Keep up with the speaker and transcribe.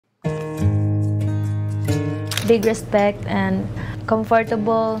big respect and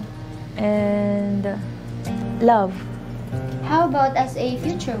comfortable and love. How about as a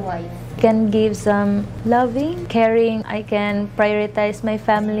future wife? Can give some loving, caring. I can prioritize my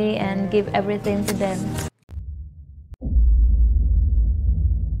family and give everything to them.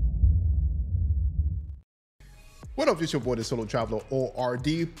 What up, it's your boy, the Solo Traveler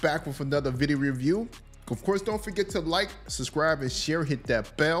ORD, back with another video review. Of course, don't forget to like, subscribe, and share. Hit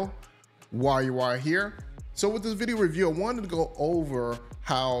that bell while you are here. So with this video review, I wanted to go over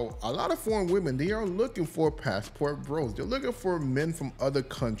how a lot of foreign women, they are looking for passport bros. They're looking for men from other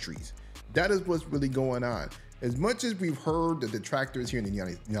countries. That is what's really going on. As much as we've heard that detractors here in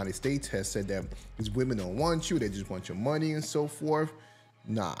the United States has said that these women don't want you, they just want your money and so forth.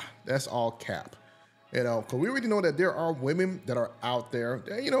 Nah, that's all cap. You know, because we already know that there are women that are out there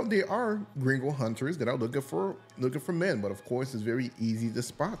that, you know, they are gringo hunters that are looking for men. But of course, it's very easy to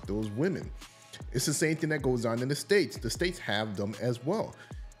spot those women. It's the same thing that goes on in the States. The States have them as well.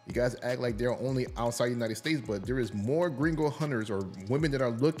 You guys act like they're only outside the United States, but there is more gringo hunters or women that are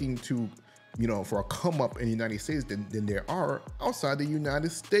looking to, you know, for a come up in the United States than there are outside the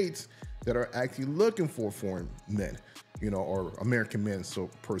United States that are actually looking for foreign men, you know, or American men, so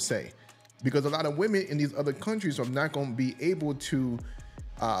per se. Because a lot of women in these other countries are not going to be able to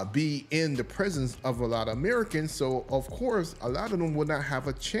be in the presence of a lot of Americans. So of course, a lot of them will not have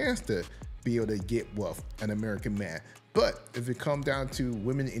a chance to be able to get with an American man. But if it comes down to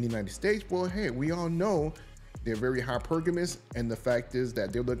women in the United States, well, hey, we all know they're very hypergamous, and the fact is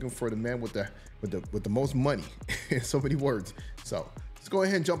that they're looking for the man with the most money. In so many words. So let's go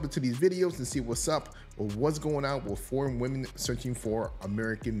ahead and jump into these videos and see what's up or what's going on with foreign women searching for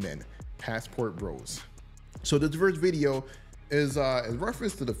American men, passport bros. So this first video is in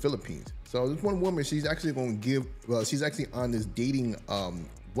reference to the Philippines. So this one woman, she's actually going to give, well, she's actually on this dating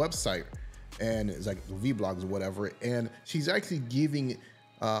website, and it's like vlogs or whatever, and she's actually giving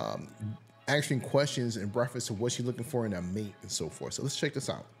answering questions in reference to what she's looking for in a mate and so forth. So let's check this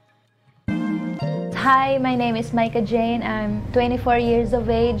out. Hi, my name is Micah Jane. I'm 24 years of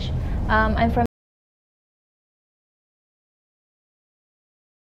age. I'm from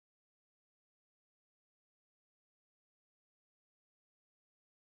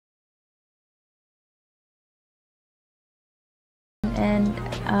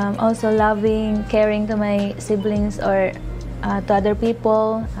and also loving, caring to my siblings or to other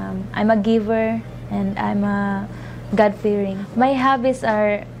people. I'm a giver and I'm a God-fearing. My hobbies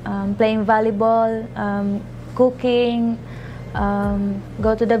are playing volleyball, cooking,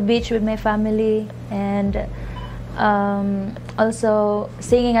 go to the beach with my family, and also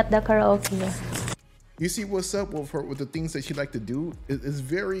singing at the karaoke. You see what's up with her, with the things that she like to do? It's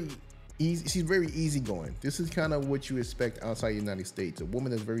very easy. She's very easygoing. This is kind of what you expect outside the United States. A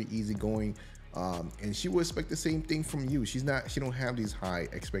woman that's very easygoing, and she will expect the same thing from you. She don't have these high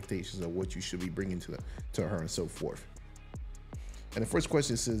expectations of what you should be bringing to her and so forth. And the first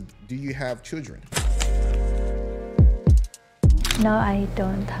question says, do you have children? No, I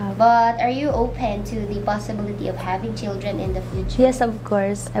don't have. But are you open to the possibility of having children in the future? Yes, of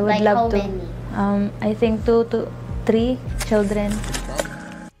course. I would love to. Like how many? I think 2 to 3 children.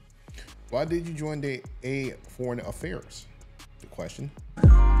 Why did you join the Foreign Affairs? The question.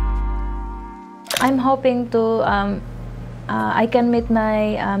 I'm hoping to, I can meet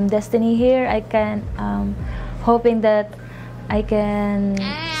my destiny here. I can, hoping that I can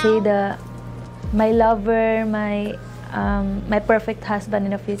see my lover, my perfect husband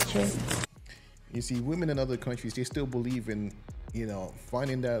in the future. You see, women in other countries, they still believe in, you know,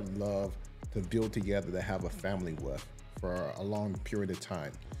 finding that love to build together, to have a family with for a long period of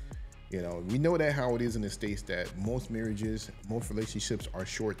time. You know, we know that how it is in the States, that most marriages, most relationships are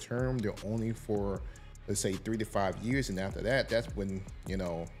short term. They're only for, let's say, 3 to 5 years. And after that, that's when, you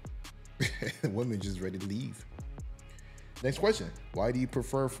know, women just ready to leave. Next question. Why do you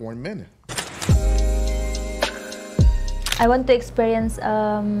prefer foreign men? I want to experience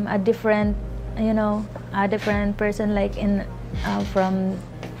a different, you know, a different person, like from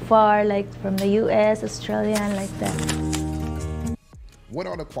far, like from the US, Australia, and like that. What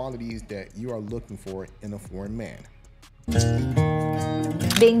are the qualities that you are looking for in a foreign man?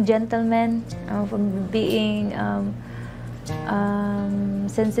 Being gentleman, from being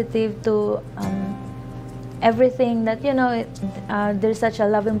sensitive to everything that, you know, there's such a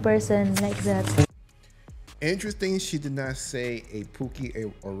loving person like that. Interesting, she did not say a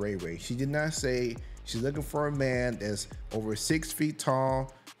Pookie or Ray Ray. She did not say she's looking for a man that's over 6 feet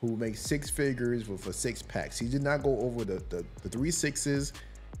tall, who makes 6 figures with a 6-pack. She did not go over the 3 6s.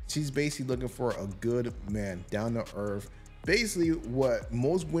 She's basically looking for a good man, down to earth, basically what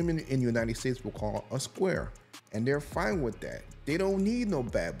most women in the United States will call a square. And they're fine with that. They don't need no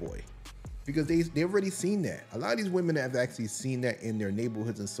bad boy because they've already seen that. A lot of these women have actually seen that in their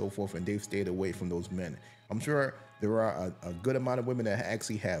neighborhoods and so forth, and they've stayed away from those men. I'm sure there are a good amount of women that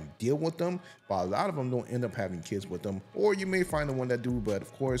actually have deal with them, but a lot of them don't end up having kids with them. Or you may find the one that do, but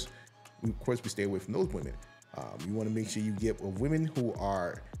of course we stay away from those women. You want to make sure you get with women who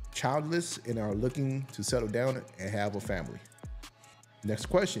are childless and are looking to settle down and have a family. Next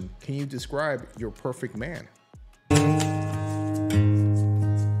question, can you describe your perfect man?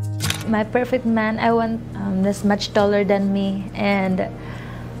 My perfect man, I want that's much taller than me, and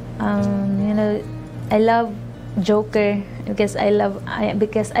you know, I love Joker because I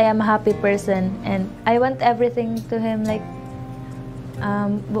am a happy person, and I want everything to him like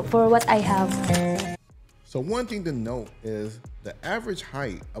for what I have. So one thing to note is the average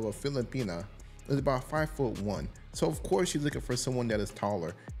height of a Filipina is about 5'1". So of course she's looking for someone that is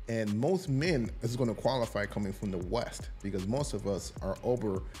taller, and most men is going to qualify coming from the West because most of us are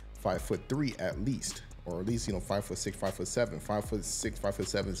over 5'3" at least, or at least 5'6", 5'7". 5'6",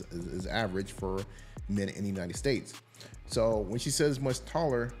 5'7" is average for men in the United States. So when she says much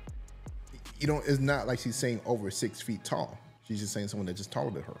taller, it's not like she's saying over 6 feet tall. She's just saying someone that's just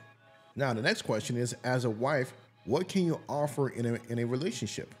taller than her. Now the next question is, as a wife, what can you offer in a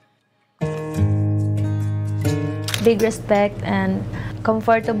relationship? Big respect and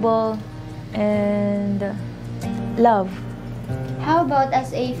comfortable and love. How about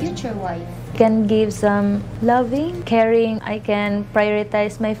as a future wife? Can give some loving, caring. I can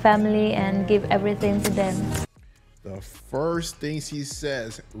prioritize my family and give everything to them. The first thing she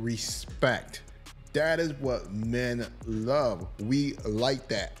says, respect. That is what men love. We like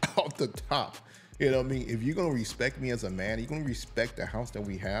that off the top. You know what I mean? If you're gonna respect me as a man, you're gonna respect the house that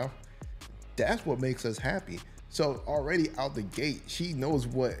we have. That's what makes us happy. So already out the gate, she knows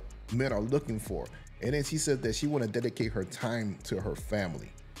what men are looking for. And then she said that she want to dedicate her time to her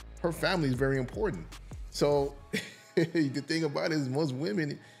family. Her family is very important. So the thing about it is most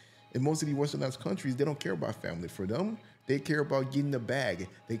women in most of the westernized countries, they don't care about family. For them, they care about getting the bag.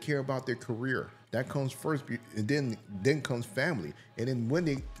 They care about their career. That comes first, and then comes family. And then when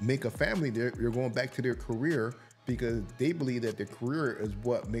they make a family, they're going back to their career because they believe that their career is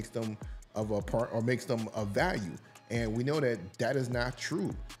what makes them of a part or makes them of value. And we know that that is not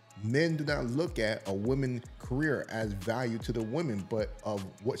true. Men do not look at a woman's career as value to the woman, but of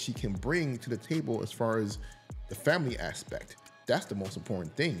what she can bring to the table as far as the family aspect. That's the most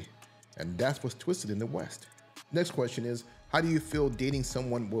important thing. And that's what's twisted in the West. Next question is, how do you feel dating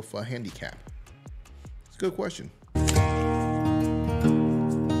someone with a handicap? It's a good question.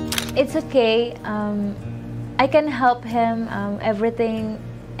 It's okay. I can help him everything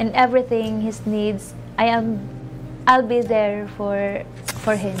his needs. I'll be there for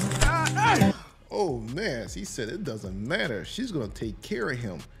him. Oh man, she said it doesn't matter. She's gonna take care of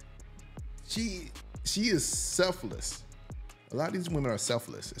him. She is selfless. A lot of these women are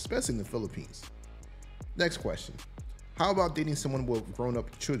selfless, especially in the Philippines. Next question. How about dating someone with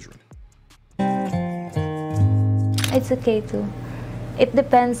grown-up children? It's okay too. It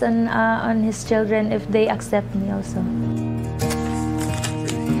depends on his children if they accept me also.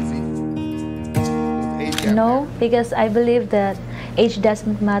 No, because I believe that age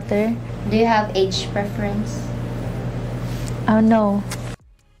doesn't matter. Do you have age preference? No.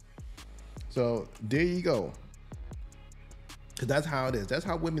 So there you go. Because that's how it is. That's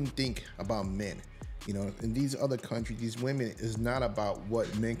how women think about men. In these other countries, these women is not about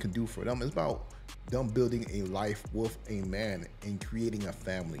what men can do for them. It's about them building a life with a man and creating a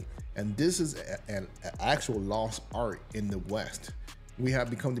family. And this is an actual lost art in the West. We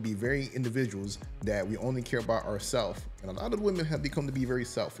have become to be very individuals that we only care about ourselves. And a lot of women have become to be very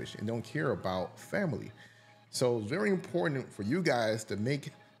selfish and don't care about family. So it's very important for you guys to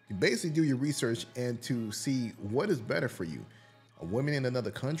basically do your research and to see what is better for you. A woman in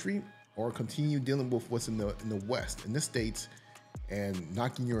another country, or continue dealing with what's in the West, in the States, and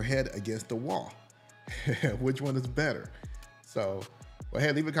knocking your head against the wall. Which one is better? So, well,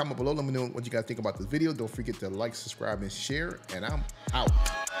 hey, leave a comment below. Let me know what you guys think about this video. Don't forget to like, subscribe, and share. And I'm out.